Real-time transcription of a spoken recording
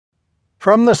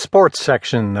From the sports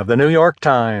section of the New York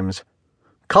Times,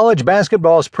 college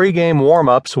basketball's pregame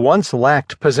warm-ups once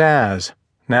lacked pizzazz.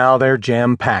 Now they're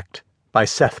jam-packed. By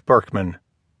Seth Berkman.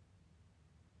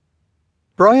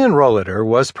 Brian Rohleder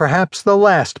was perhaps the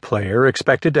last player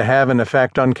expected to have an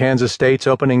effect on Kansas State's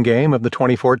opening game of the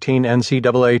 2014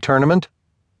 NCAA tournament.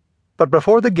 But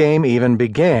before the game even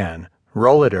began,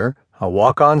 Rohleder, a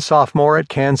walk-on sophomore at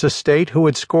Kansas State who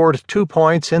had scored 2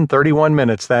 points in 31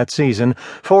 minutes that season,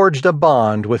 forged a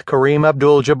bond with Kareem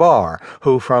Abdul-Jabbar,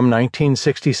 who from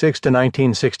 1966 to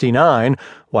 1969,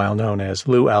 while known as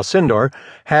Lou Alcindor,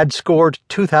 had scored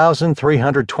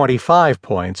 2,325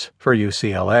 points for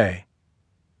UCLA.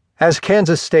 As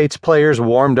Kansas State's players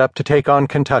warmed up to take on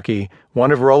Kentucky,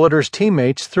 one of Rohleder's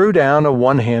teammates threw down a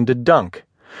one-handed dunk.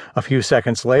 A few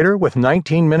seconds later, with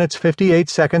 19 minutes 58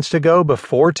 seconds to go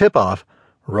before tip-off,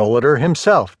 Rohleder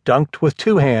himself dunked with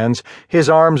 2 hands, his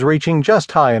arms reaching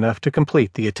just high enough to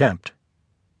complete the attempt.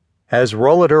 As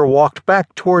Rohleder walked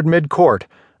back toward midcourt,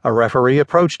 a referee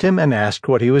approached him and asked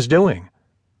what he was doing.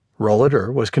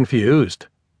 Rohleder was confused.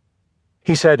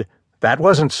 He said, "That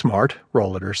wasn't smart,"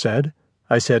 Rohleder said.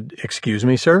 I said, "Excuse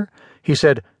me, sir?" He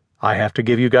said, "I have to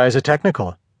give you guys a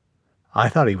technical." I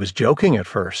thought he was joking at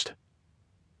first.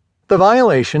 The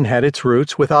violation had its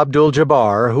roots with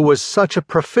Abdul-Jabbar, who was such a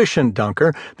proficient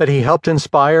dunker that he helped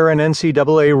inspire an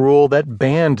NCAA rule that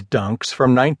banned dunks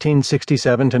from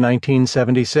 1967 to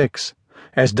 1976.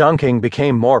 As dunking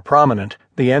became more prominent,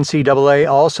 the NCAA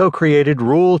also created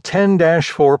Rule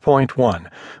 10-4.1,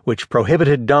 which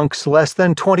prohibited dunks less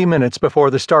than 20 minutes before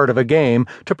the start of a game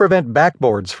to prevent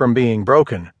backboards from being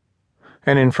broken.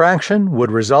 An infraction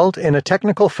would result in a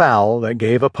technical foul that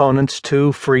gave opponents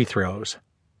 2 free throws.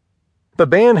 The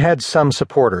ban had some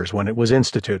supporters when it was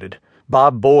instituted.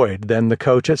 Bob Boyd, then the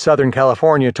coach at Southern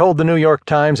California, told the New York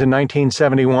Times in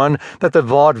 1971 that the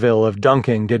vaudeville of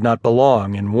dunking did not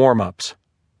belong in warm-ups.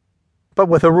 But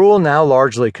with a rule now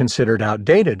largely considered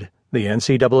outdated, the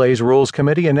NCAA's Rules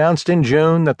Committee announced in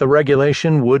June that the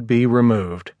regulation would be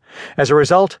removed. As a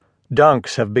result,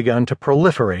 dunks have begun to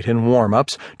proliferate in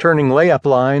warm-ups, turning layup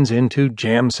lines into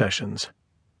jam sessions.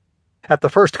 At the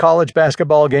first college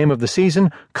basketball game of the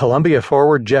season, Columbia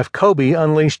forward Jeff Kobe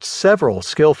unleashed several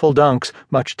skillful dunks,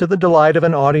 much to the delight of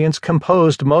an audience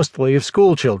composed mostly of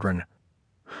schoolchildren.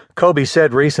 Kobe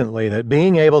said recently that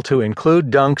being able to include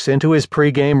dunks into his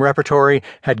pregame repertory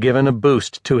had given a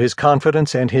boost to his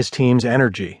confidence and his team's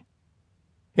energy.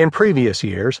 In previous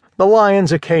years, the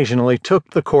Lions occasionally took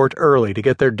the court early to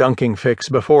get their dunking fix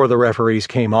before the referees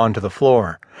came onto the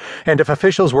floor. And if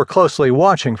officials were closely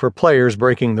watching for players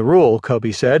breaking the rule,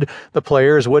 Kobe said, the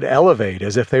players would elevate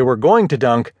as if they were going to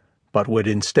dunk, but would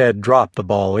instead drop the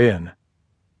ball in.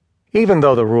 Even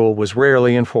though the rule was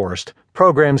rarely enforced,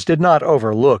 programs did not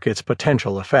overlook its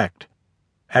potential effect.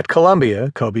 At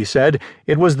Columbia, Kobe said,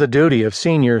 it was the duty of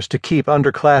seniors to keep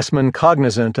underclassmen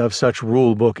cognizant of such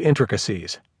rulebook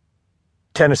intricacies.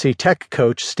 Tennessee Tech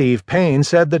coach Steve Payne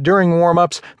said that during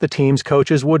warm-ups, the team's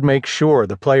coaches would make sure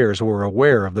the players were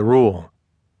aware of the rule.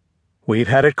 "We've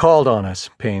had it called on us,"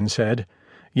 Payne said.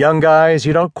 "Young guys,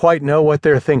 you don't quite know what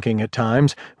they're thinking at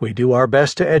times. We do our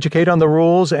best to educate on the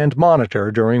rules and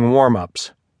monitor during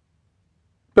warm-ups."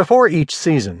 Before each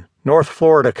season, North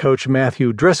Florida coach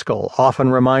Matthew Driscoll often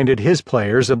reminded his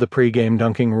players of the pregame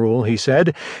dunking rule, he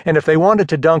said, and if they wanted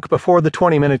to dunk before the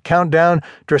 20-minute countdown,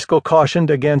 Driscoll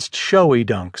cautioned against showy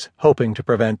dunks, hoping to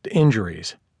prevent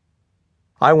injuries.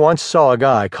 "I once saw a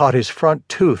guy caught his front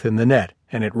tooth in the net,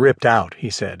 and it ripped out,"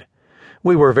 he said.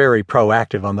 "We were very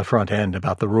proactive on the front end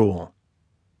about the rule."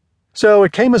 So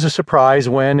it came as a surprise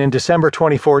when, in December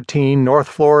 2014, North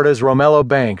Florida's Romello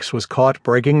Banks was caught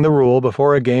breaking the rule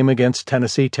before a game against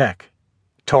Tennessee Tech.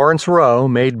 Torrance Rowe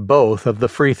made both of the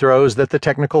free throws that the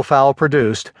technical foul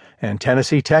produced, and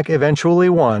Tennessee Tech eventually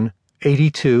won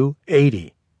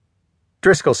 82-80.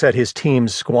 Driscoll said his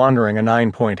team's squandering a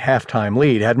 9-point halftime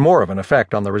lead had more of an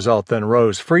effect on the result than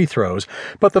Rowe's free throws,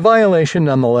 but the violation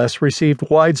nonetheless received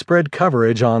widespread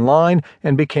coverage online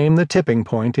and became the tipping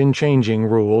point in changing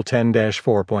Rule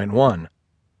 10-4.1.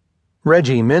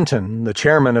 Reggie Minton, the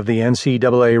chairman of the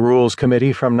NCAA Rules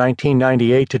Committee from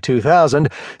 1998 to 2000,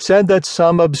 said that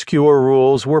some obscure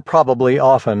rules were probably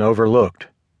often overlooked.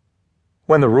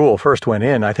 "When the rule first went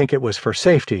in, I think it was for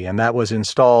safety, and that was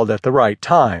installed at the right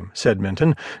time," said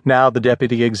Minton, now the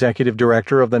deputy executive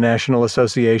director of the National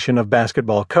Association of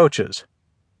Basketball Coaches.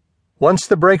 "Once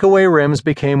the breakaway rims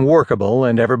became workable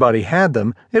and everybody had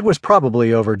them, it was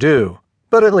probably overdue.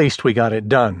 But at least we got it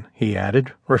done," he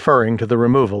added, referring to the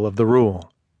removal of the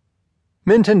rule.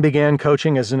 Minton began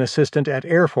coaching as an assistant at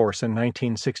Air Force in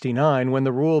 1969 when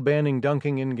the rule banning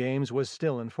dunking in games was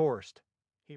still enforced.